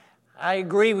I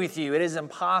agree with you. It is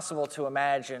impossible to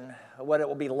imagine what it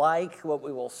will be like, what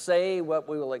we will say, what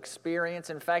we will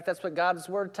experience. In fact, that's what God's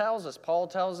Word tells us. Paul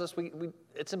tells us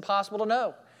it's impossible to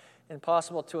know,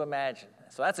 impossible to imagine.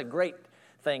 So that's a great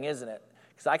thing, isn't it?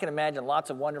 Because I can imagine lots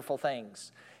of wonderful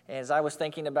things. As I was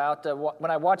thinking about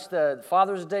when I watched the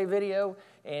Father's Day video,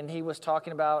 and he was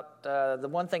talking about the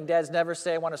one thing dads never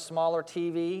say, I want a smaller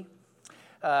TV.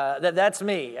 That's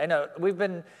me. I know.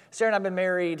 Sarah and I have been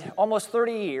married almost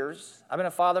 30 years. I've been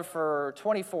a father for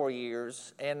 24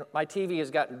 years, and my TV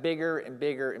has gotten bigger and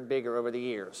bigger and bigger over the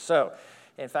years. So,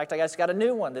 in fact, I just got a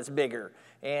new one that's bigger.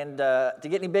 And to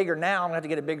get any bigger now, I'm going to have to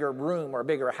get a bigger room or a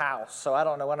bigger house. So I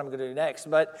don't know what I'm going to do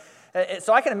next. But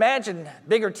so I can imagine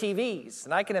bigger TVs,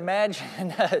 and I can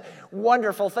imagine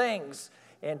wonderful things.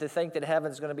 And to think that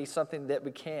heaven's going to be something that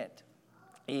we can't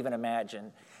even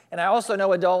imagine. And I also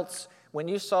know adults, when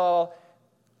you saw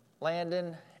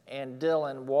Landon and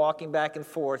Dylan walking back and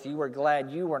forth, you were glad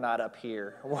you were not up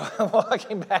here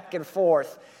walking back and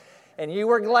forth. And you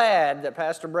were glad that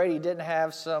Pastor Brady didn't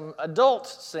have some adult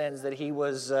sins that he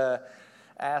was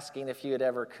asking if you had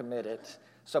ever committed.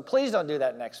 So please don't do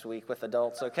that next week with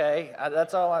adults, okay?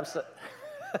 That's all I'm saying.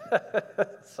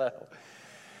 So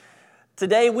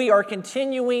today we are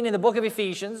continuing in the book of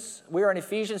Ephesians. We are in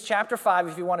Ephesians chapter 5,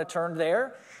 if you want to turn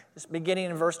there. It's beginning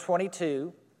in verse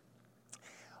 22.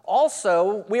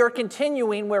 Also, we are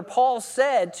continuing where Paul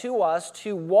said to us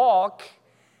to walk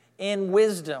in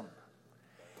wisdom.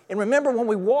 And remember, when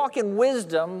we walk in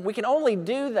wisdom, we can only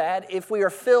do that if we are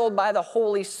filled by the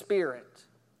Holy Spirit.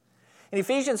 In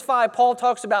Ephesians 5, Paul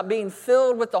talks about being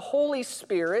filled with the Holy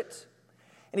Spirit.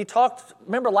 And he talked,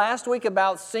 remember last week,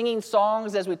 about singing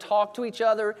songs as we talk to each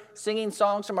other, singing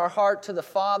songs from our heart to the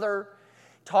Father.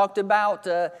 Talked about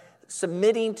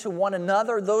submitting to one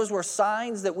another. Those were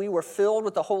signs that we were filled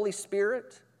with the Holy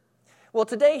Spirit. Well,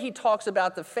 today he talks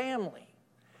about the family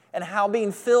and how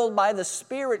being filled by the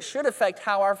Spirit should affect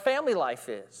how our family life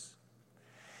is.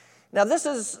 Now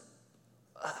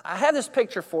I have this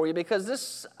picture for you because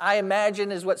this, I imagine,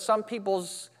 is what some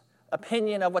people's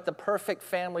opinion of what the perfect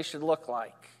family should look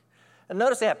like. And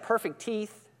notice they have perfect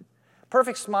teeth,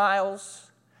 perfect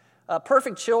smiles,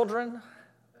 perfect children,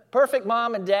 perfect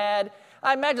mom and dad.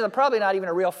 I imagine they're probably not even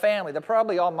a real family. They're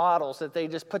probably all models that they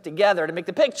just put together to make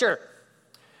the picture.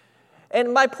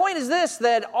 And my point is this,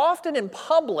 that often in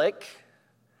public,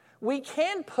 we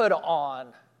can put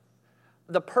on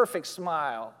the perfect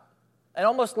smile and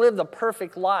almost live the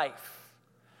perfect life.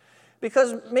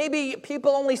 Because maybe people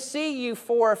only see you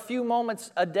for a few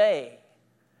moments a day.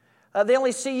 They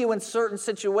only see you in certain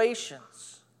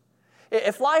situations.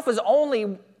 If life was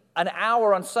only an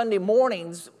hour on Sunday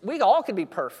mornings, we all could be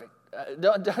perfect.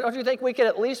 Don't you think we could,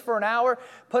 at least for an hour,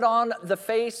 put on the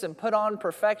face and put on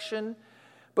perfection?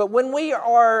 But when we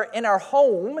are in our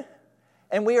home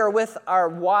and we are with our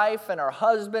wife and our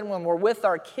husband, when we're with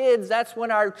our kids, that's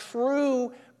when our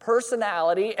true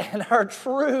personality and our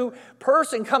true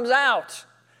person comes out,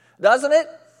 doesn't it?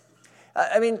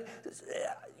 I mean,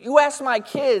 you ask my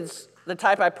kids the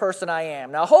type of person I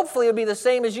am. Now, hopefully it'll be the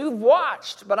same as you've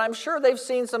watched, but I'm sure they've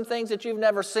seen some things that you've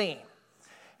never seen.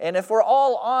 And if we're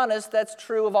all honest, that's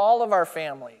true of all of our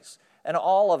families and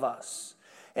all of us.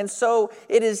 And so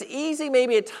it is easy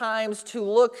maybe at times to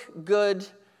look good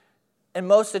in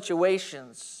most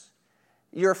situations.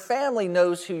 Your family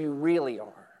knows who you really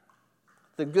are.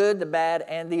 The good, the bad,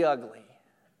 and the ugly.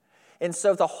 And so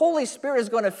if the Holy Spirit is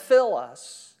going to fill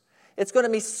us, it's going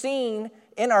to be seen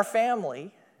in our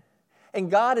family, and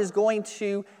God is going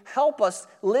to help us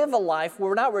live a life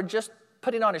where we're just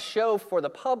putting on a show for the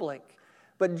public,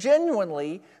 but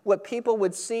genuinely what people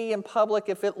would see in public,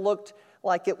 if it looked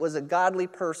like it was a godly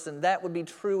person, that would be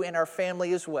true in our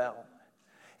family as well.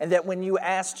 And that when you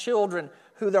ask children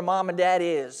who their mom and dad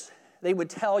is, they would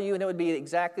tell you, and it would be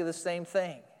exactly the same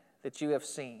thing that you have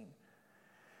seen.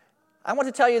 I want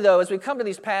to tell you, though, as we come to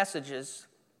these passages,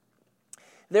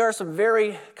 there are some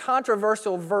very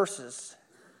controversial verses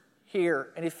here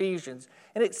in Ephesians.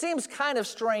 And it seems kind of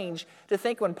strange to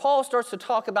think when Paul starts to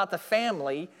talk about the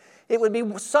family, it would be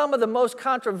some of the most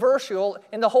controversial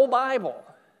in the whole Bible.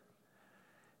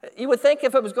 You would think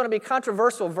if it was going to be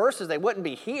controversial verses, they wouldn't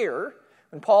be here.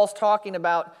 When Paul's talking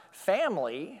about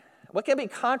family, what can be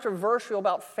controversial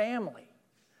about family?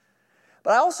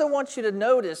 But I also want you to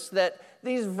notice that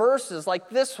these verses, like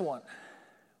this one,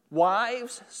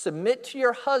 wives, submit to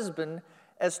your husband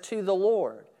as to the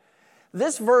Lord.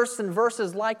 This verse and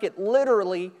verses like it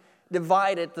literally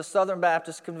divided the Southern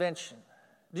Baptist Convention.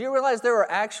 Do you realize there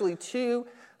are actually 2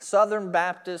 Southern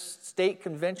Baptist state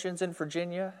conventions in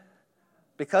Virginia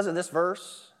because of this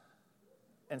verse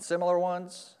and similar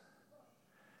ones?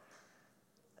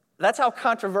 That's how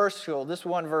controversial this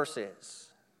one verse is.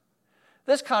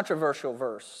 This controversial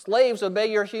verse, slaves,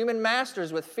 obey your human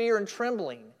masters with fear and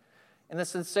trembling in the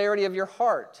sincerity of your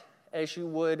heart as you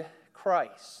would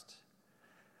Christ.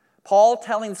 Paul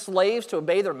telling slaves to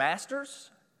obey their masters?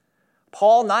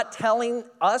 Paul not telling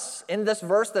us in this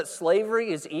verse that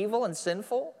slavery is evil and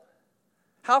sinful?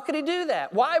 How could he do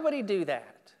that? Why would he do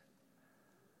that?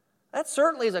 That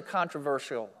certainly is a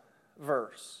controversial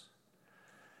verse.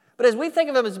 But as we think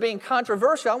of them as being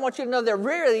controversial, I want you to know they're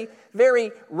really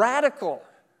very radical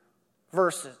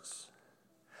verses.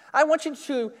 I want you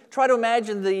to try to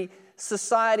imagine the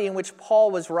society in which Paul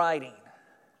was writing.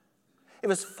 It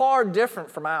was far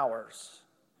different from ours.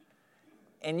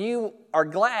 And you are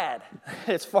glad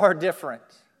it's far different.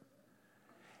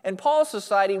 In Paul's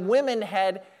society, women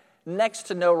had next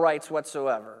to no rights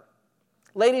whatsoever.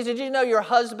 Ladies, did you know your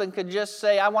husband could just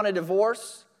say, I want a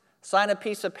divorce, sign a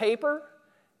piece of paper,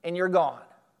 and you're gone?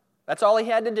 That's all he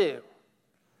had to do.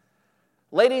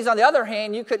 Ladies, on the other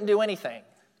hand, you couldn't do anything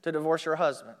to divorce your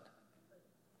husband.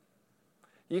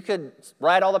 You could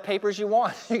write all the papers you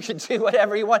want. You could do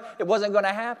whatever you want. It wasn't going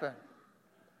to happen.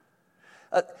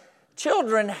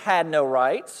 Children had no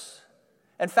rights.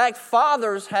 In fact,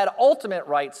 fathers had ultimate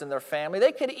rights in their family.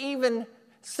 They could even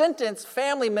sentence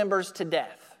family members to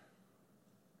death.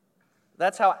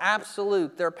 That's how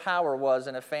absolute their power was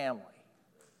in a family.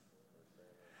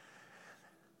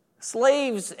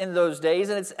 Slaves in those days,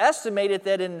 and it's estimated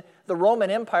that in the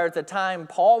Roman Empire at the time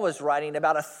Paul was writing,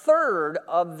 about a third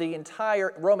of the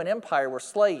entire Roman Empire were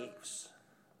slaves.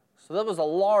 So that was a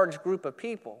large group of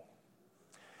people.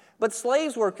 But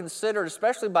slaves were considered,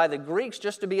 especially by the Greeks,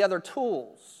 just to be other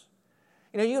tools.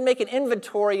 You know, you make an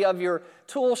inventory of your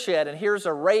tool shed, and here's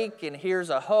a rake, and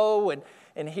here's a hoe,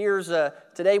 and here's a,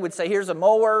 today we'd say here's a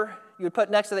mower. You would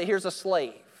put next to that, here's a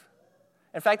slave.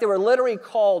 In fact, they were literally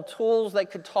called tools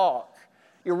that could talk.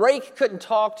 Your rake couldn't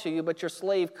talk to you, but your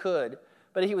slave could,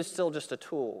 but he was still just a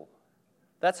tool.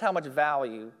 That's how much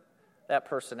value that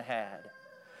person had.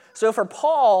 So for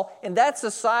Paul, in that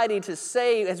society, to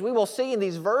say, as we will see in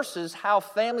these verses, how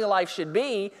family life should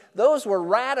be, those were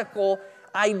radical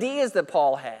ideas that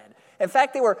Paul had. In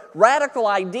fact, they were radical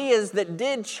ideas that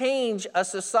did change a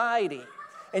society.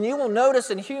 And you will notice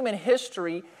in human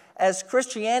history, as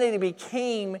Christianity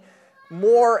became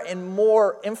more and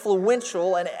more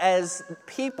influential, and as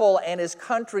people and as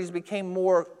countries became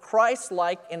more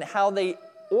Christ-like in how they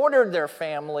ordered their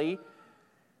family,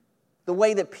 the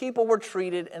way that people were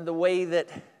treated and the way that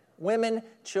women,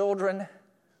 children,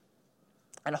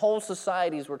 and whole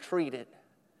societies were treated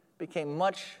became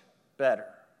much better.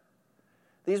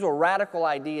 These were radical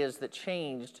ideas that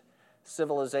changed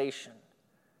civilization.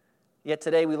 Yet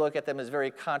today we look at them as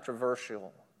very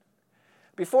controversial.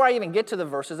 Before I even get to the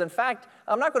verses, in fact,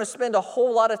 I'm not going to spend a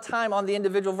whole lot of time on the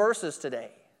individual verses today.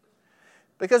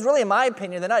 Because really, in my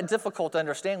opinion, they're not difficult to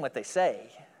understand what they say.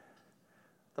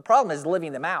 The problem is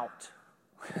living them out.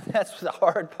 That's the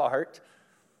hard part.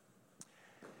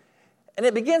 And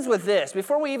it begins with this.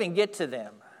 Before we even get to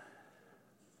them,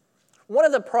 one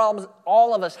of the problems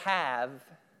all of us have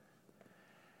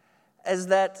is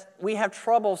that we have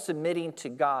trouble submitting to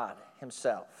God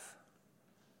Himself.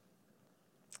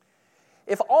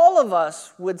 If all of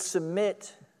us would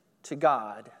submit to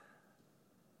God,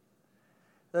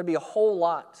 there'd be a whole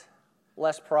lot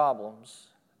less problems,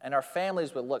 and our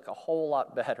families would look a whole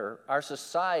lot better. Our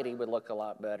society would look a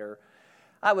lot better.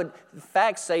 I would, in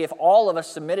fact, say if all of us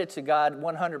submitted to God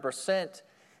 100%,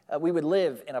 we would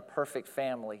live in a perfect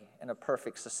family, in a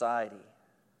perfect society.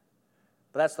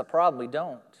 But that's the problem, we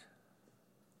don't.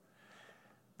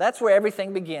 That's where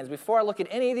everything begins. Before I look at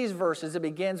any of these verses, it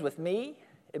begins with me.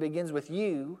 It begins with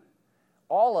you,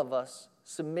 all of us,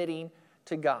 submitting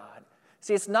to God.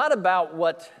 See, it's not about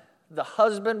what the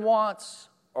husband wants,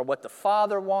 or what the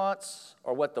father wants,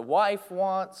 or what the wife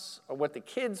wants, or what the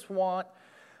kids want,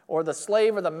 or the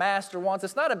slave or the master wants.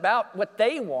 It's not about what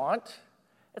they want.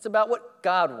 It's about what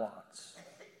God wants.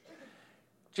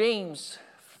 James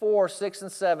 4, 6,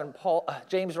 and 7,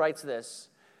 James writes this,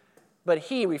 "But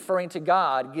he," referring to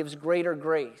God, "gives greater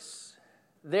grace.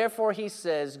 Therefore, he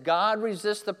says, God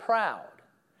resists the proud,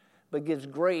 but gives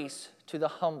grace to the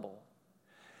humble.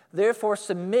 Therefore,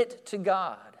 submit to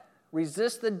God.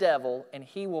 Resist the devil, and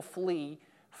he will flee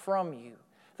from you."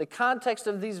 The context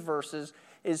of these verses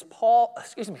is Paul.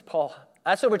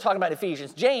 That's what we're talking about in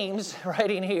Ephesians. James,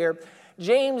 writing here,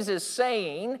 James is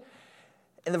saying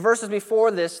in the verses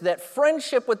before this that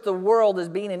friendship with the world is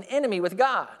being an enemy with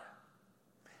God.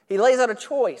 He lays out a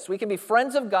choice. We can be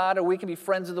friends of God or we can be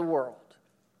friends of the world.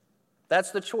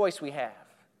 That's the choice we have.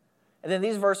 And then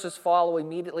these verses follow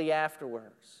immediately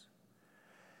afterwards.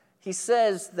 he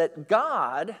says that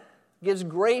God gives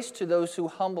grace to those who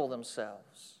humble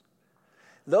themselves.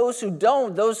 Those who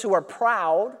don't, those who are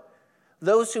proud,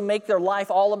 those who make their life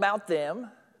all about them,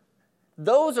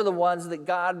 those are the ones that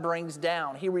God brings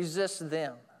down. He resists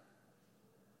them.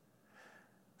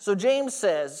 So James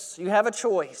says, you have a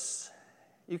choice.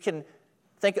 You can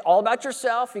think all about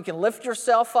yourself. You can lift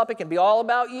yourself up. It can be all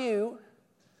about you.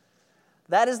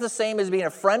 That is the same as being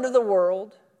a friend of the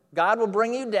world. God will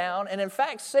bring you down. And in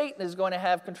fact, Satan is going to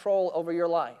have control over your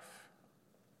life.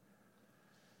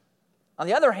 On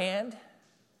the other hand,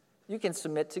 you can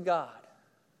submit to God.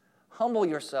 Humble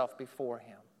yourself before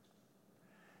Him.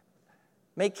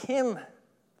 Make Him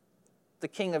the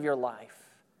king of your life.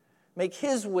 Make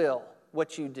His will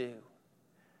what you do.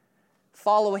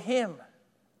 Follow Him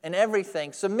in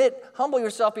everything. Submit, humble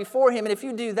yourself before Him. And if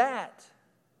you do that,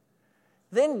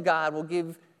 then God will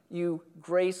give you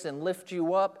grace and lift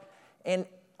you up. And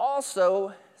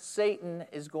also, Satan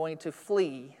is going to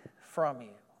flee from you.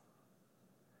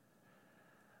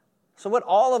 So what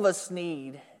all of us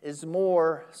need is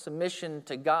more submission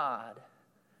to God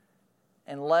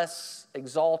and less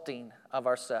exalting of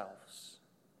ourselves.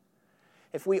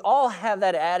 If we all have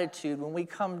that attitude when we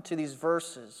come to these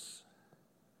verses,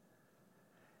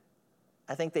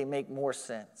 I think they make more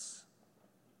sense.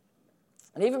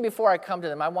 And even before I come to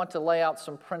them, I want to lay out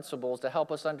some principles to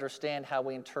help us understand how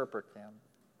we interpret them.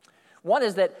 One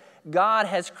is that God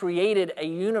has created a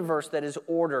universe that is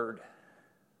ordered.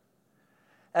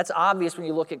 That's obvious when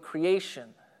you look at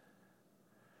creation.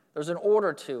 There's an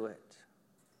order to it.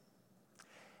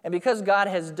 And because God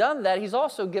has done that, He's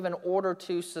also given order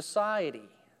to society.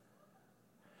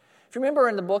 If you remember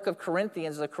in the book of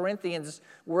Corinthians, the Corinthians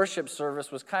worship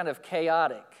service was kind of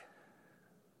chaotic.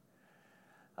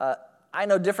 I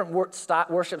know different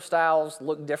worship styles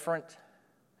look different.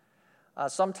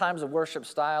 Sometimes a worship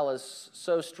style is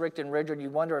so strict and rigid, you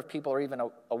wonder if people are even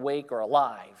awake or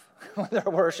alive when they're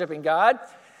worshiping God.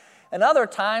 And other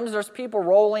times, there's people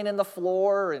rolling in the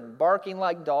floor and barking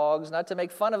like dogs, not to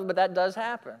make fun of it, but that does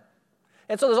happen.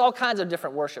 And so there's all kinds of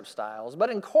different worship styles. But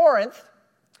in Corinth,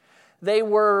 they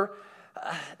were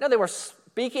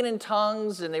speaking in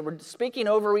tongues, and they were speaking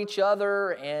over each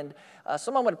other, and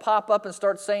someone would pop up and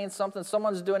start saying something.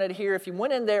 Someone's doing it here. If you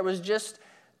went in there, it was just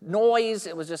noise.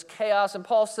 It was just chaos. And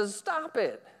Paul says, stop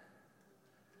it.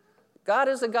 God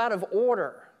is a God of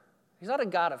order. He's not a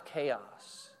God of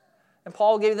chaos. And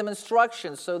Paul gave them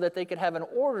instructions so that they could have an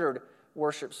ordered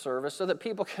worship service so that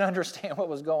people could understand what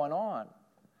was going on.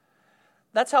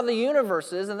 That's how the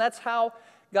universe is, and that's how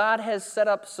God has set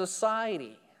up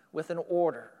society with an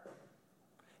order.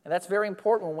 And that's very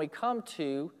important when we come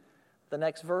to the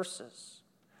next verses.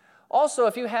 Also,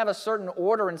 if you have a certain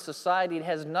order in society, it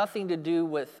has nothing to do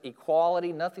with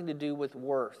equality, nothing to do with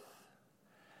worth.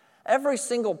 Every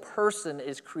single person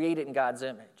is created in God's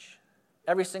image.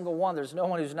 Every single one. There's no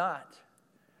one who's not.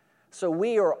 So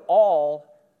we are all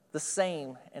the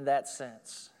same in that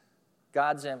sense.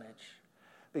 God's image.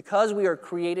 Because we are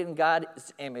created in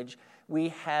God's image, we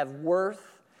have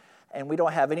worth, and we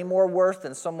don't have any more worth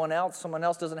than someone else. Someone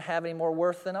else doesn't have any more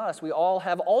worth than us. We all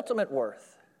have ultimate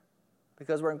worth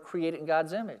because we're created in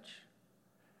God's image.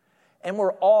 And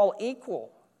we're all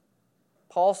equal.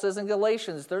 Paul says in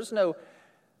Galatians, there's no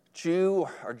Jew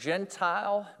or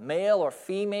Gentile, male or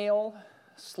female,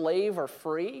 slave or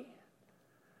free.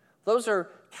 Those are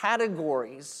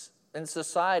categories in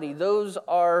society. Those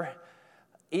are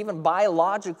even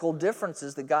biological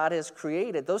differences that God has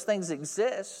created. Those things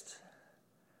exist,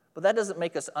 but that doesn't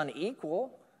make us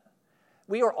unequal.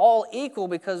 We are all equal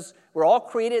because we're all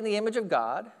created in the image of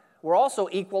God. We're also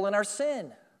equal in our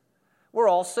sin. We're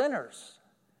all sinners.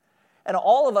 And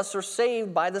all of us are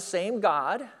saved by the same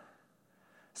God,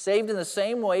 saved in the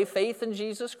same way, faith in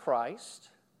Jesus Christ.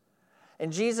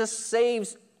 And Jesus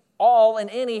saves all and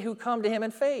any who come to Him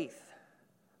in faith.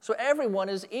 So everyone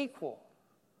is equal,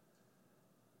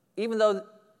 even though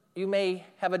you may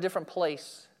have a different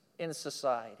place in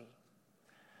society.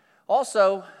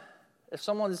 Also, if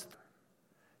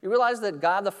you realize that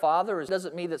God the Father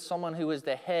doesn't mean that someone who is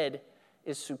the head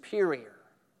is superior.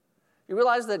 You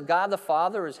realize that God the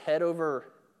Father is head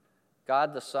over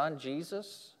God the Son,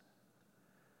 Jesus?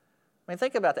 I mean,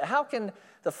 think about that. How can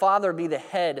the Father be the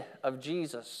head of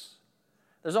Jesus?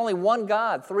 There's only one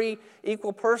God, three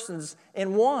equal persons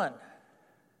in one.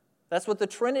 That's what the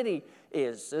Trinity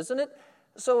is, isn't it?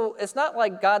 So it's not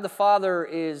like God the Father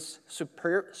is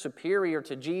superior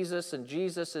to Jesus and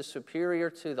Jesus is superior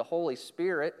to the Holy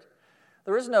Spirit.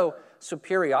 There is no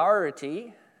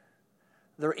superiority.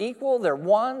 They're equal, they're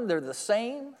one, they're the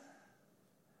same.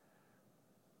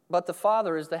 But the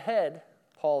Father is the head,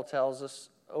 Paul tells us,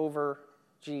 over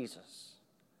Jesus.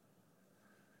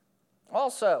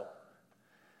 Also,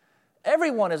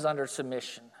 everyone is under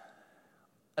submission.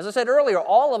 As I said earlier,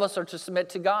 all of us are to submit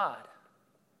to God.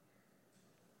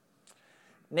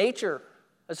 Nature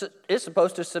is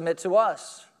supposed to submit to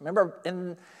us. Remember,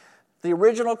 in the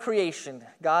original creation,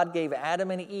 God gave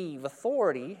Adam and Eve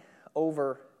authority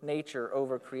over nature,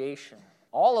 over creation.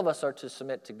 All of us are to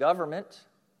submit to government,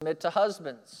 submit to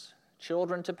husbands,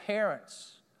 children to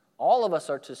parents. All of us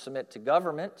are to submit to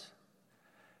government.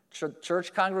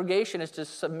 Church congregation is to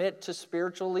submit to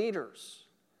spiritual leaders.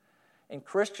 And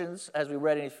Christians, as we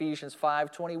read in Ephesians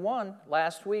 5:21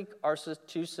 last week, are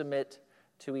to submit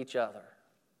to each other.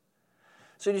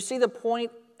 So you see the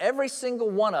point? Every single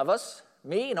one of us,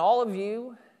 me and all of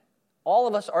you, all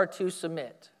of us are to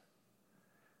submit.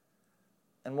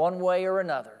 In one way or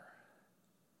another,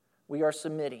 we are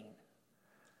submitting.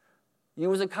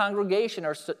 You as a congregation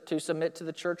are to submit to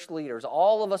the church leaders.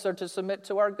 All of us are to submit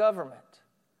to our government.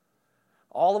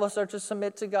 All of us are to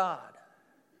submit to God.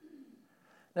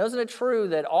 Now, isn't it true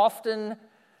that often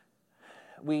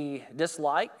we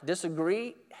dislike,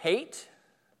 disagree, hate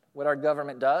what our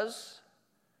government does?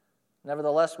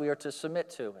 Nevertheless, we are to submit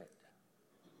to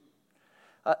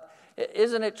it.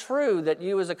 Isn't it true that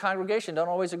you as a congregation don't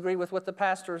always agree with what the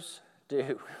pastors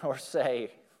do or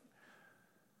say?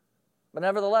 But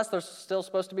nevertheless, there's still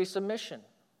supposed to be submission.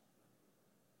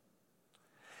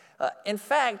 In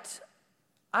fact,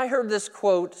 I heard this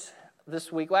quote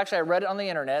this week. Well, actually, I read it on the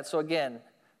internet, so again,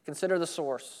 consider the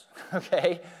source,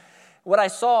 okay? What I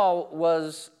saw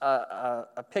was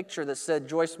a picture that said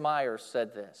Joyce Meyer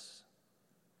said this.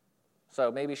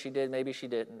 So maybe she did, maybe she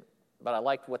didn't, but I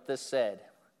liked what this said.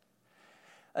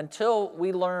 Until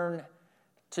we learn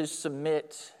to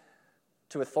submit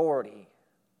to authority,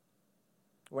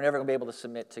 we're never going to be able to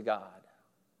submit to God.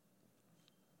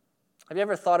 Have you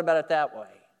ever thought about it that way?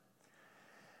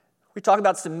 We talk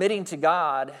about submitting to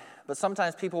God, but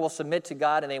sometimes people will submit to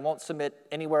God and they won't submit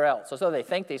anywhere else. So they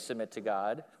think they submit to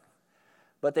God,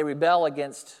 but they rebel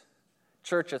against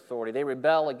church authority. They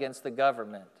rebel against the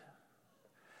government.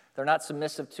 They're not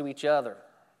submissive to each other.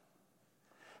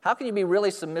 How can you be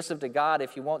really submissive to God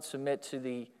if you won't submit to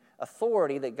the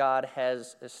authority that God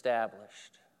has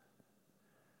established?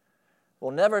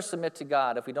 We'll never submit to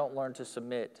God if we don't learn to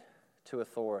submit to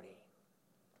authority.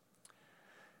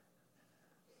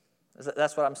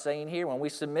 That's what I'm saying here. When we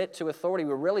submit to authority,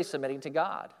 we're really submitting to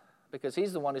God because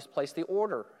He's the one who's placed the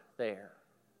order there.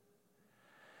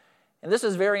 And this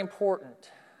is very important.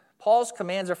 Paul's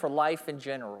commands are for life in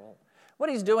general. What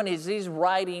he's doing is he's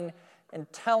writing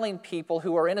and telling people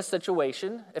who are in a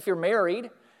situation. If you're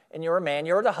married and you're a man,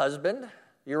 you're the husband,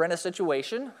 you're in a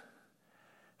situation.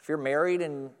 If you're married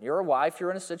and you're a wife,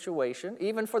 you're in a situation.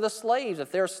 Even for the slaves,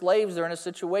 if they're slaves, they're in a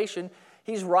situation.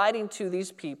 He's writing to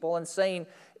these people and saying,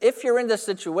 if you're in this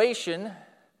situation,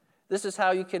 this is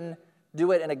how you can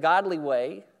do it in a godly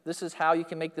way. This is how you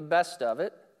can make the best of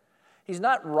it. He's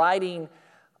not writing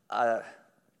a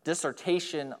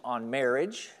dissertation on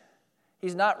marriage.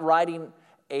 He's not writing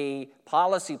a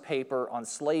policy paper on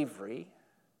slavery.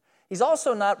 He's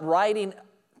also not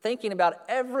thinking about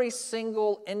every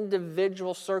single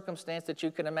individual circumstance that you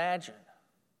can imagine.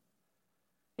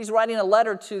 He's writing a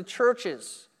letter to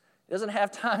churches. He doesn't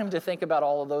have time to think about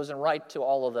all of those and write to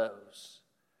all of those.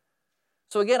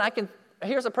 So again,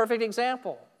 here's a perfect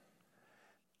example.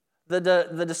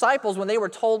 The disciples, when they were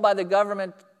told by the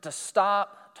government to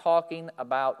stop talking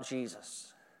about Jesus,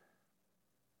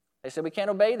 they said, we can't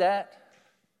obey that.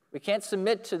 We can't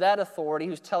submit to that authority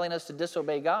who's telling us to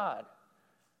disobey God.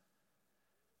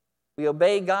 We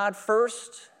obey God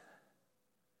first.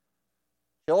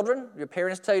 Children, your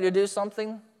parents tell you to do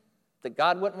something that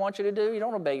God wouldn't want you to do, you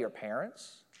don't obey your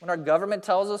parents. When our government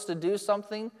tells us to do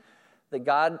something that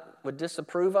God would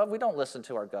disapprove of, we don't listen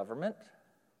to our government.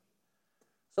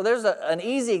 So there's an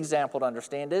easy example to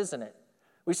understand, isn't it?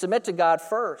 We submit to God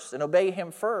first and obey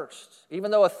Him first. Even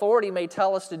though authority may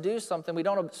tell us to do something, we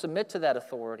don't submit to that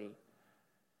authority.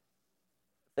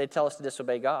 They tell us to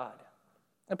disobey God.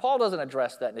 And Paul doesn't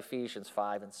address that in Ephesians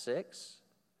 5 and 6.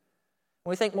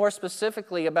 When we think more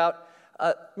specifically about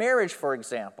marriage, for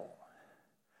example,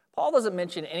 Paul doesn't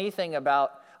mention anything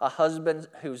about a husband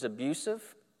who's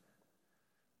abusive.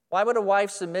 Why would a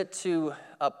wife submit to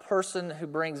a person who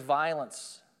brings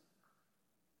violence,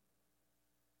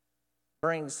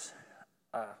 brings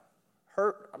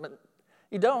hurt? I mean,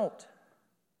 you don't.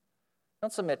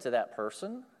 Don't submit to that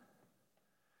person.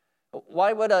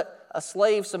 Why would a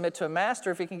slave submit to a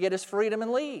master if he can get his freedom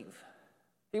and leave?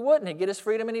 He wouldn't. He'd get his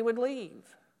freedom and he would leave.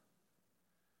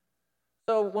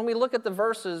 So when we look at the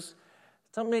verses,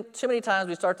 too many times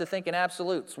we start to think in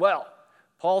absolutes. Well,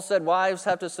 Paul said wives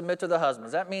have to submit to the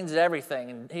husbands. That means everything,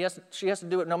 and she has to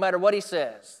do it no matter what he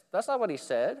says. That's not what he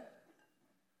said.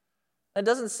 It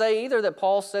doesn't say either that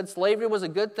Paul said slavery was a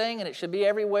good thing and it should be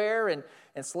everywhere and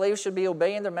slaves should be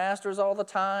obeying their masters all the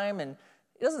time. And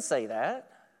he doesn't say that.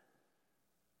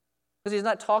 Because he's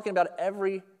not talking about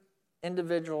every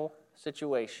individual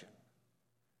situation.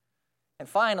 And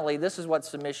finally, this is what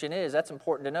submission is. That's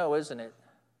important to know, isn't it?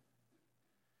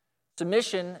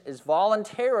 Submission is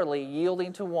voluntarily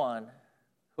yielding to one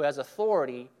who has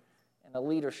authority in a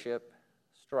leadership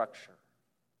structure.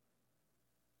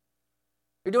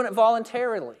 You're doing it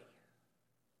voluntarily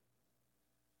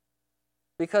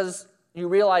because you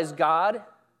realize God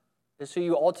is who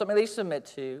you ultimately submit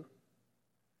to.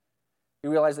 You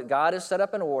realize that God has set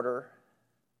up an order.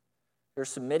 You're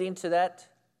submitting to that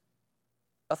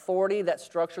authority, that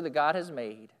structure that God has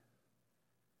made.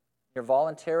 You're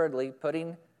voluntarily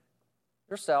putting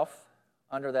yourself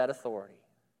under that authority.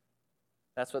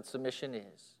 That's what submission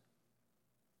is.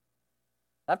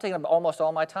 I've taken up almost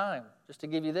all my time just to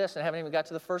give you this, and I haven't even got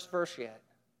to the first verse yet.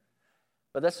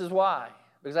 But this is why.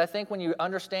 Because I think when you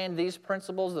understand these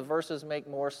principles, the verses make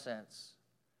more sense.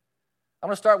 I'm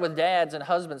going to start with dads and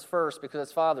husbands first because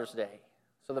it's Father's Day.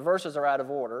 So the verses are out of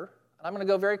order. And I'm going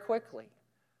to go very quickly.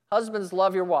 Husbands,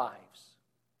 love your wives.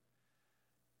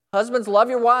 Husbands, love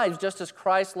your wives just as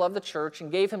Christ loved the church and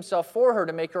gave himself for her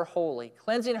to make her holy,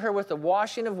 cleansing her with the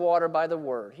washing of water by the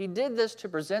word. He did this to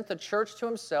present the church to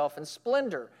himself in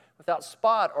splendor, without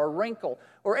spot or wrinkle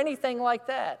or anything like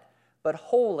that, but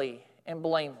holy and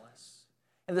blameless.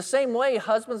 In the same way,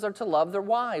 husbands are to love their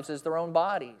wives as their own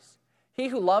bodies. He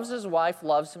who loves his wife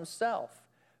loves himself.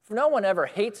 For no one ever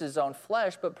hates his own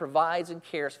flesh, but provides and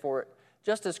cares for it,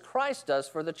 just as Christ does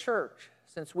for the church,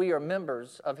 since we are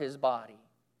members of his body.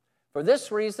 For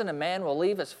this reason, a man will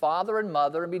leave his father and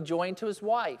mother and be joined to his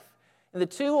wife, and the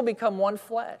two will become one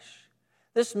flesh.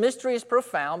 This mystery is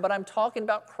profound, but I'm talking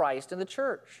about Christ and the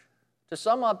church. To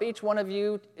sum up, each one of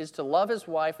you is to love his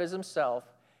wife as himself,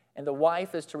 and the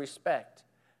wife is to respect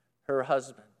her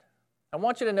husband. I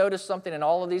want you to notice something in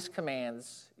all of these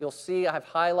commands. You'll see I've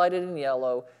highlighted in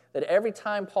yellow that every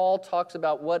time Paul talks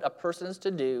about what a person is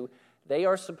to do, they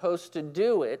are supposed to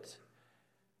do it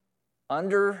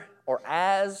under or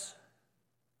as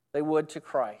they would to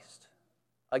Christ.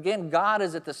 Again, God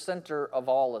is at the center of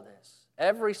all of this.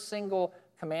 Every single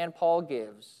command Paul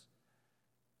gives,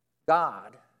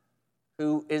 God,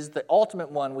 who is the ultimate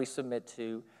one we submit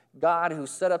to, God who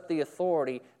set up the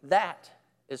authority, that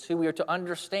is who we are to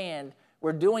understand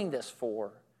we're doing this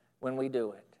for when we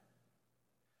do it.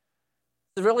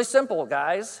 It's really simple,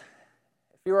 guys.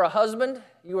 If you're a husband,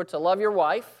 you are to love your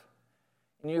wife,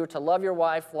 and you are to love your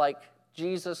wife like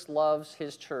Jesus loves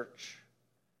his church.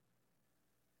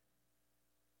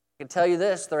 I can tell you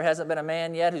this, there hasn't been a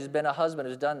man yet who's been a husband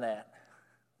who's done that.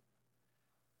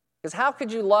 Because how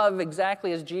could you love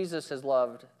exactly as Jesus has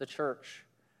loved the church?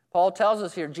 Paul tells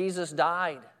us here, Jesus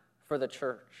died for the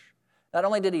church. Not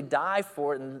only did he die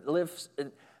for it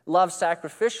and love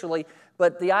sacrificially,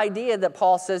 but the idea that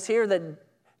Paul says here that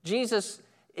Jesus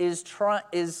he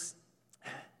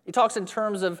talks in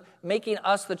terms of making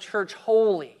us, the church,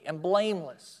 holy and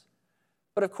blameless.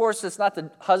 But of course, it's not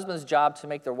the husband's job to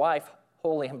make their wife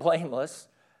holy and blameless.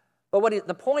 But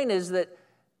the point is that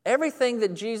everything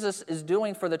that Jesus is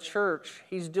doing for the church,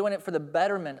 he's doing it for the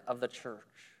betterment of the church.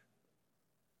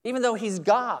 Even though he's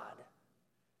God,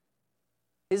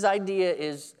 his idea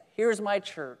is, here's my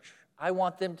church. I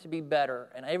want them to be better,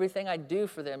 and everything I do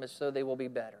for them is so they will be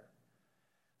better.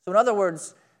 So in other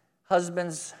words,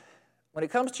 husbands, when it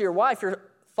comes to your wife, your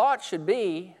thought should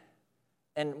be,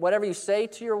 and whatever you say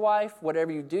to your wife,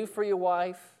 whatever you do for your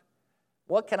wife,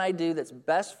 what can I do that's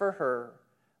best for her,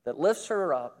 that lifts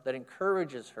her up, that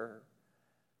encourages her?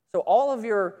 So all of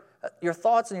your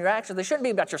thoughts and your actions, they shouldn't be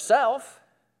about yourself.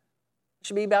 It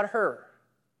should be about her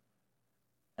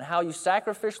and how you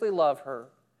sacrificially love her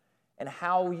and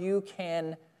how you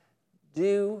can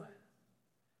be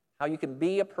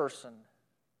a person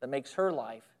that makes her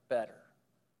life better.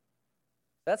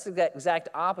 That's the exact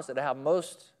opposite of how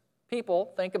most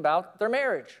people think about their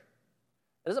marriage.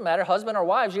 It doesn't matter, husband or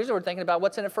wives, usually we're thinking about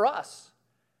what's in it for us.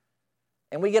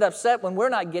 And we get upset when we're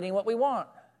not getting what we want.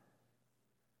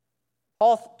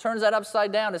 Paul turns that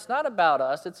upside down. It's not about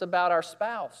us, it's about our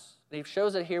spouse. He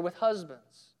shows it here with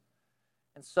husbands.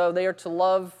 And so they are to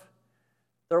love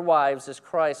their wives as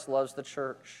Christ loves the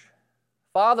church.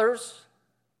 Fathers,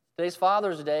 today's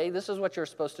Father's Day, this is what you're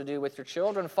supposed to do with your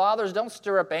children. Fathers, don't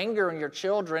stir up anger in your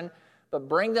children, but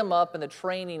bring them up in the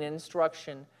training and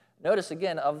instruction, notice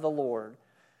again, of the Lord.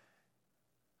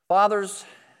 Fathers,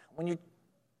 when you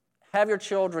have your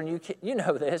children, you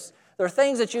know this, There are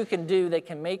things that you can do that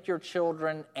can make your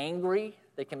children angry.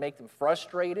 They can make them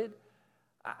frustrated.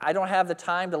 I don't have the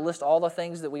time to list all the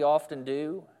things that we often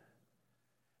do.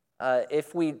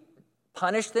 If we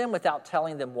punish them without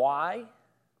telling them why,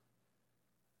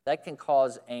 that can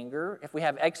cause anger. If we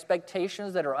have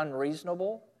expectations that are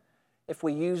unreasonable, if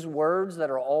we use words that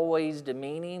are always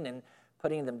demeaning and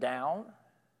putting them down,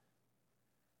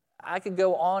 I could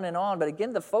go on and on. But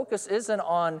again, the focus isn't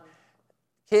on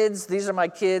kids. These are my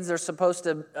kids. They're supposed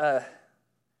to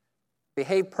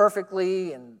behave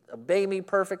perfectly and obey me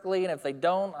perfectly. And if they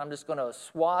don't, I'm just going to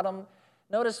swat them.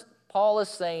 Notice Paul is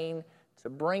saying to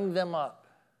bring them up.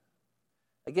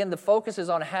 Again, the focus is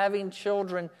on having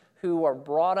children who are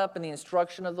brought up in the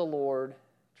instruction of the Lord,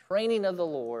 training of the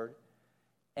Lord,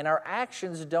 and our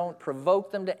actions don't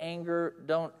provoke them to anger,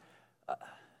 don't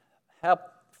help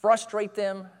frustrate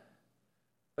them,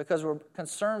 because we're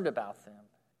concerned about them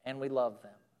and we love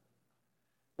them.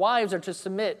 Wives are to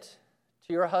submit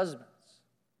to your husbands.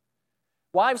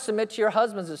 Wives, submit to your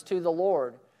husbands as to the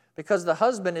Lord, because the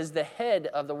husband is the head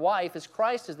of the wife as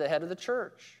Christ is the head of the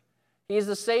church. He is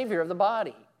the Savior of the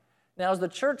body. Now, as the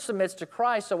church submits to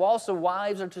Christ, so also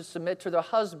wives are to submit to their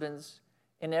husbands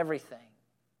in everything.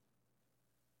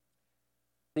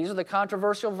 These are the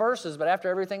controversial verses, but after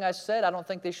everything I said, I don't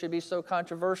think they should be so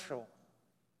controversial.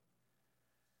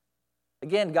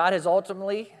 Again, God has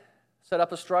ultimately set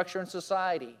up a structure in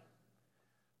society.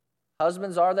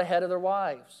 Husbands are the head of their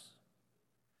wives.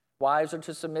 Wives are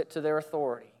to submit to their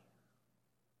authority.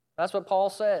 That's what Paul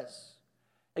says.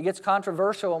 It gets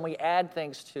controversial when we add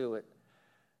things to it.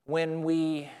 When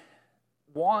we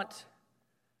want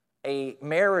a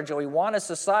marriage or we want a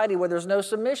society where there's no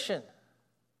submission.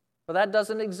 But that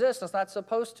doesn't exist. It's not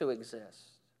supposed to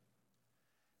exist.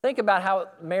 Think about how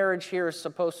marriage here is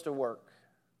supposed to work.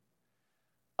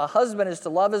 A husband is to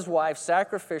love his wife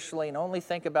sacrificially and only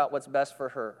think about what's best for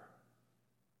her.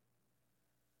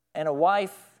 And a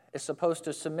wife is supposed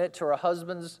to submit to her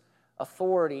husband's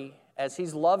authority as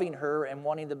he's loving her and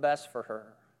wanting the best for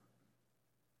her.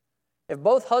 If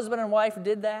both husband and wife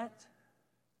did that,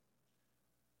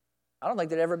 I don't think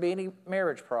there'd ever be any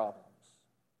marriage problems.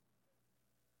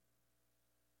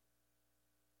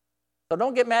 So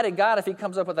don't get mad at God if he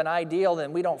comes up with an ideal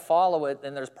and we don't follow it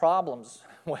and there's problems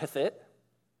with it.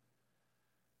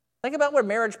 Think about where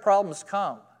marriage problems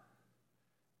come.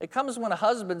 It comes when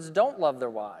husbands don't love their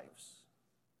wives.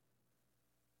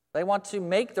 They want to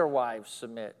make their wives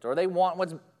submit, or they want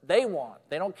what they want.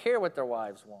 They don't care what their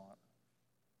wives want.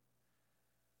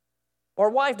 Or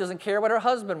a wife doesn't care what her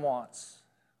husband wants.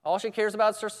 All she cares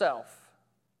about is herself.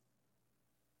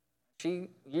 She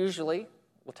usually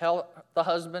will tell the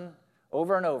husband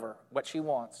over and over what she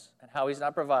wants and how he's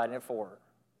not providing it for her.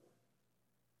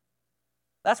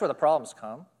 That's where the problems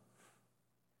come.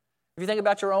 If you think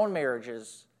about your own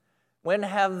marriages, when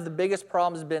have the biggest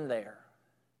problems been there?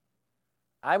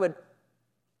 I would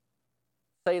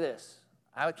say this.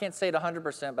 I can't say it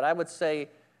 100%, but I would say,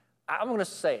 I'm going to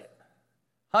say it.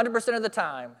 100% of the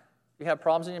time, you have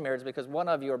problems in your marriage because one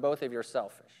of you or both of you are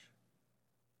selfish.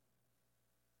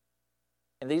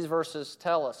 And these verses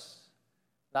tell us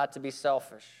not to be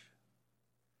selfish.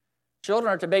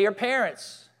 Children are to obey your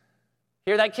parents.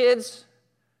 Hear that, kids?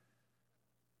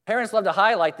 Parents love to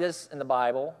highlight this in the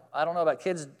Bible. I don't know about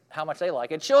kids, how much they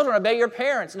like it. Children, obey your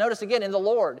parents. Notice again, in the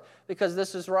Lord, because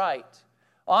this is right.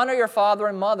 Honor your father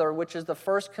and mother, which is the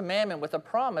first commandment, with a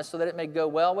promise so that it may go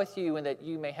well with you and that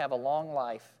you may have a long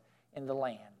life in the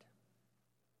land.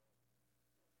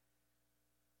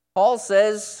 Paul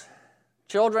says,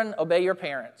 children, obey your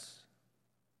parents.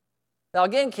 Now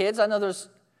again, kids, I know there's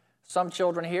some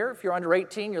children here. If you're under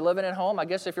 18, you're living at home. I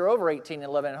guess if you're over 18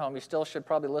 and living at home, you still should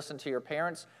probably listen to your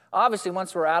parents. Obviously,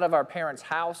 once we're out of our parents'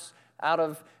 house,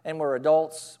 and we're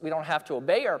adults, we don't have to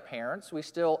obey our parents. We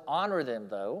still honor them,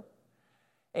 though.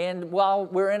 And while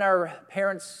we're in our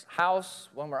parents' house,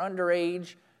 when we're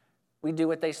underage, we do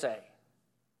what they say.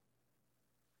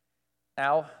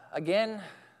 Now, again,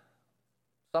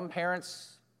 no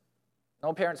parent's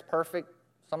perfect.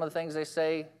 Some of the things they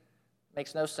say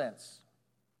makes no sense.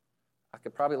 I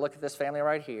could probably look at this family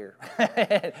right here.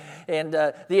 and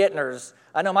the Ittners.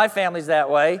 I know my family's that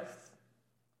way.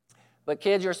 But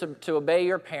kids, you're to obey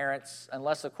your parents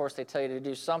unless, of course, they tell you to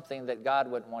do something that God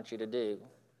wouldn't want you to do.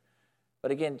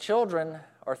 But again, children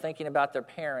are thinking about their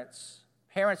parents.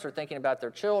 Parents are thinking about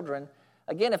their children.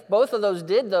 Again, if both of those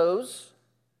did those,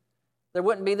 there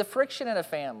wouldn't be the friction in a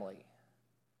family.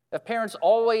 If parents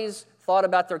always thought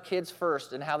about their kids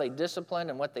first and how they disciplined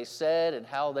and what they said and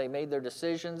how they made their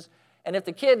decisions, and if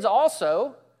the kids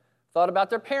also thought about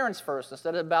their parents first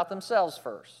instead of about themselves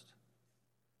first.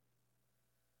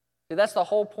 See, that's the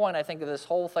whole point, I think, of this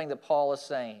whole thing that Paul is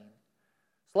saying.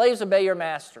 Slaves, obey your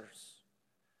masters.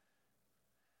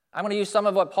 I'm going to use some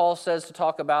of what Paul says to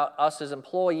talk about us as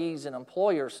employees and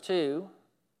employers too.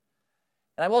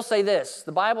 And I will say this,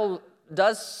 the Bible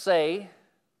does say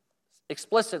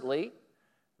explicitly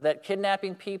that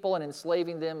kidnapping people and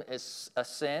enslaving them is a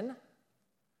sin.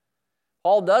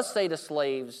 Paul does say to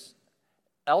slaves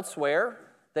elsewhere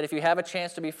that if you have a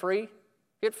chance to be free,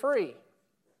 get free.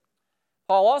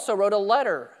 Paul also wrote a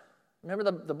letter. Remember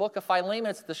the book of Philemon?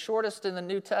 It's the shortest in the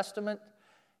New Testament.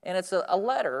 And it's a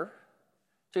letter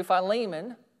to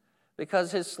Philemon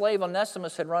because his slave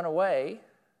Onesimus had run away.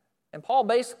 And Paul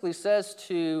basically says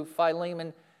to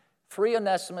Philemon, free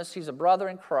Onesimus, he's a brother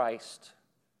in Christ,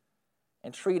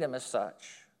 and treat him as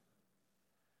such.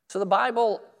 So the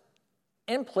Bible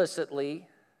implicitly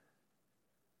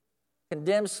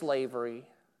condemns slavery.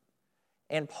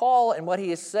 And Paul, and what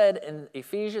he has said in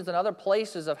Ephesians and other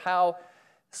places of how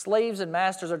slaves and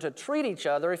masters are to treat each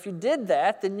other, if you did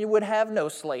that, then you would have no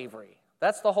slavery.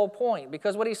 That's the whole point.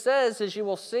 Because what he says, as you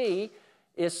will see,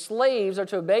 is slaves are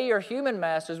to obey your human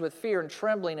masters with fear and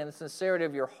trembling in the sincerity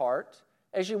of your heart,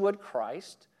 as you would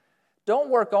Christ. Don't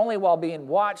work only while being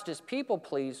watched as people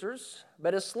pleasers,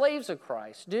 but as slaves of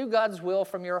Christ. Do God's will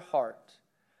from your heart.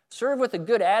 Serve with a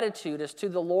good attitude as to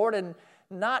the Lord and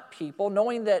not people,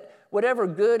 knowing that whatever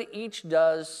good each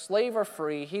does, slave or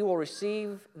free, he will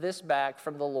receive this back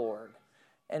from the Lord.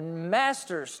 And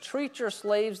masters, treat your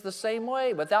slaves the same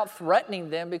way, without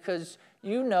threatening them, because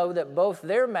you know that both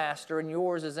their master and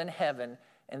yours is in heaven,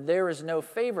 and there is no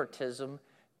favoritism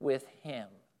with him.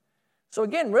 So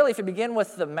again, really, if you begin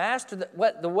with the master,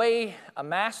 the way a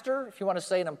master, if you want to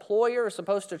say an employer, is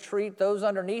supposed to treat those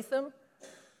underneath them,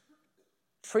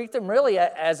 treat them really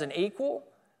as an equal.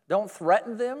 Don't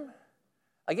threaten them.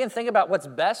 Again, think about what's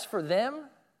best for them.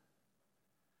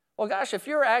 Well, gosh, if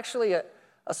you're actually a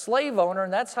slave owner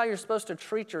and that's how you're supposed to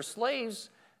treat your slaves,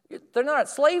 they're not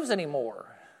slaves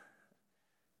anymore.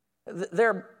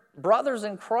 They're brothers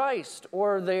in Christ,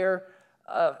 or they're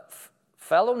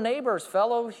fellow neighbors,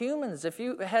 fellow humans. If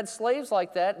you had slaves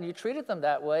like that and you treated them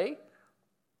that way,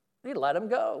 you'd let them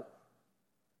go.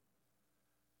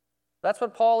 That's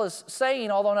what Paul is saying,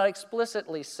 although not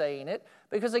explicitly saying it,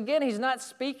 because again, he's not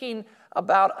speaking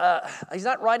about, he's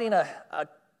not writing a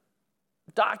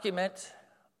document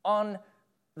on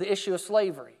the issue of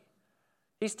slavery.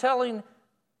 He's telling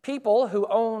people who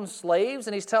own slaves,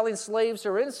 and he's telling slaves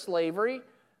who are in slavery,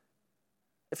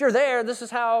 if you're there, this is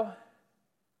how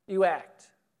you act.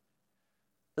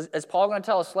 Is Paul going to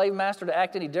tell a slave master to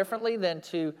act any differently than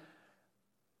to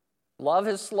love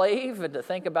his slave and to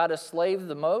think about his slave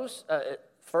the most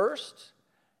first?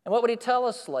 And what would he tell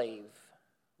a slave?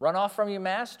 Run off from your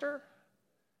master?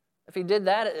 If he did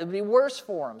that, it would be worse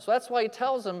for him. So that's why he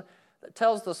tells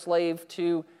the slave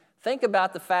to think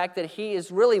about the fact that he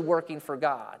is really working for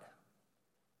God.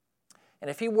 And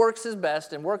if he works his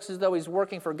best and works as though he's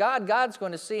working for God, God's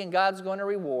going to see and God's going to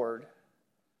reward.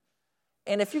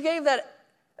 And if you gave that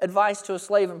advice to a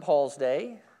slave in Paul's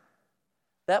day,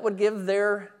 that would give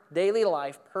their daily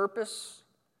life purpose,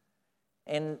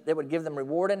 and that would give them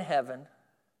reward in heaven.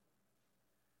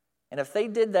 And if they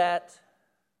did that,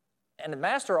 and the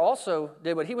master also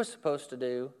did what he was supposed to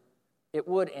do, it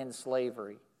would end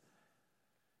slavery.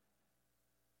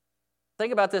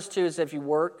 Think about this too, is if you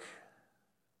work.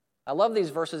 I love these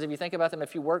verses. If you think about them,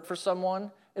 if you work for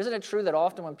someone, isn't it true that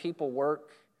often when people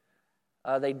work,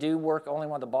 they do work only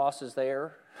when the boss is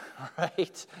there,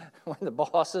 right? When the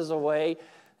boss is away,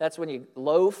 that's when you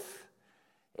loaf.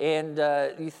 And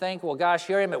you think, well, gosh,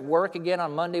 here I am at work again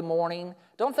on Monday morning.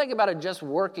 Don't think about it just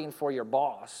working for your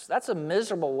boss. That's a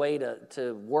miserable way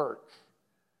to work.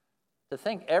 To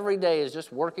think every day is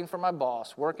just working for my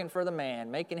boss, working for the man,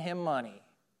 making him money.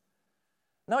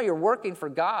 No, you're working for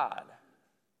God.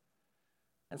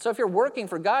 And so if you're working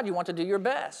for God, you want to do your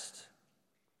best.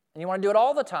 And you want to do it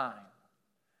all the time.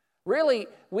 Really,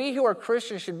 we who are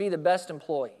Christians should be the best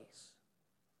employees.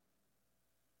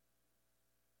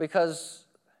 Because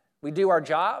we do our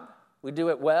job, we do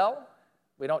it well,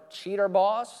 we don't cheat our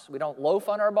boss, we don't loaf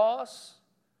on our boss.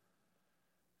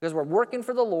 Because we're working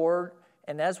for the Lord,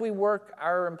 and as we work,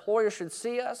 our employer should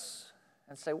see us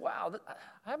and say, wow,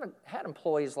 I haven't had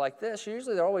employees like this.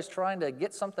 Usually they're always trying to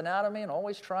get something out of me and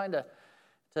always trying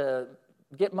to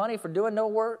get money for doing no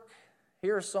work.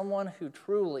 Here's someone who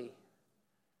truly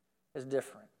is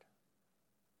different.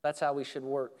 That's how we should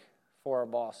work for our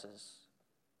bosses.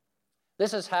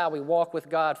 This is how we walk with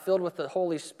God, filled with the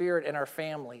Holy Spirit in our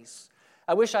families.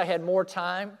 I wish I had more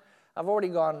time. I've already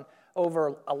gone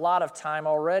over a lot of time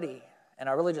already. And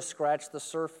I really just scratched the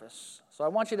surface. So I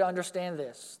want you to understand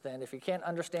this, then, if you can't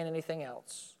understand anything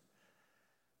else.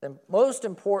 The most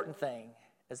important thing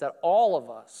is that all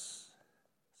of us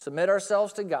submit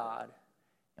ourselves to God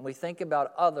and we think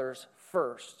about others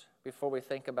first before we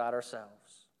think about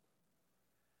ourselves.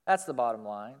 That's the bottom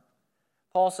line.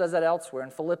 Paul says that elsewhere. In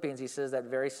Philippians, he says that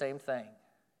very same thing.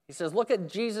 He says, look at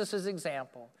Jesus'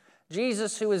 example.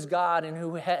 Jesus, who is God and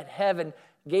who had heaven,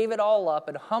 gave it all up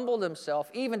and humbled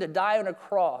himself even to die on a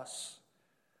cross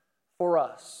for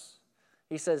us.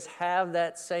 He says, have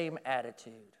that same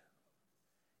attitude.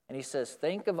 And he says,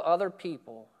 think of other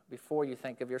people before you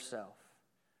think of yourself.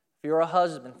 If you're a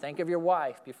husband, think of your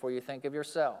wife before you think of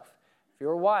yourself. If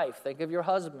you're a wife, think of your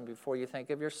husband before you think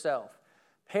of yourself.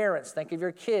 Parents, think of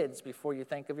your kids before you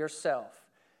think of yourself.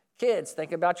 Kids,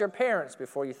 think about your parents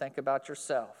before you think about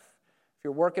yourself. If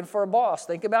you're working for a boss,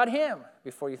 think about him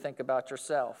before you think about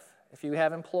yourself. If you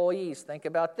have employees, think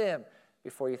about them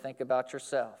before you think about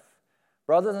yourself.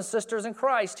 Brothers and sisters in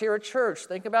Christ here at church,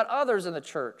 think about others in the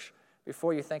church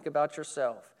before you think about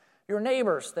yourself. Your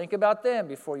neighbors, think about them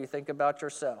before you think about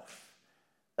yourself.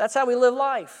 That's how we live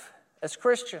life as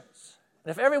Christians. And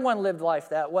if everyone lived life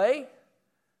that way,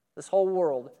 this whole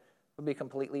world would be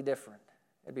completely different.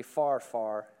 It'd be far,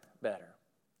 far better.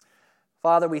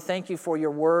 Father, we thank you for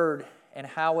your word and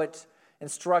how it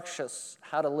instructs us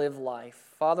how to live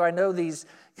life. Father, I know these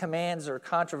commands are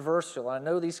controversial. I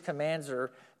know these commands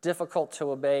are difficult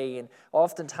to obey and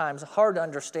oftentimes hard to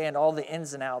understand all the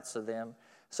ins and outs of them.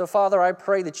 So, Father, I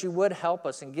pray that you would help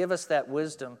us and give us that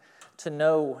wisdom to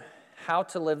know how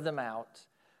to live them out.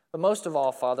 But most of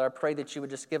all, Father, I pray that you would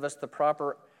just give us the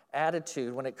proper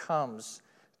attitude when it comes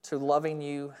to loving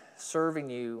you, serving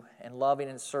you, and loving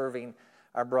and serving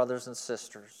our brothers and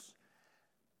sisters.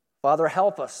 Father,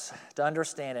 help us to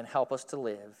understand and help us to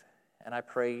live. And I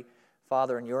pray,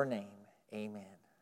 Father, in your name, amen.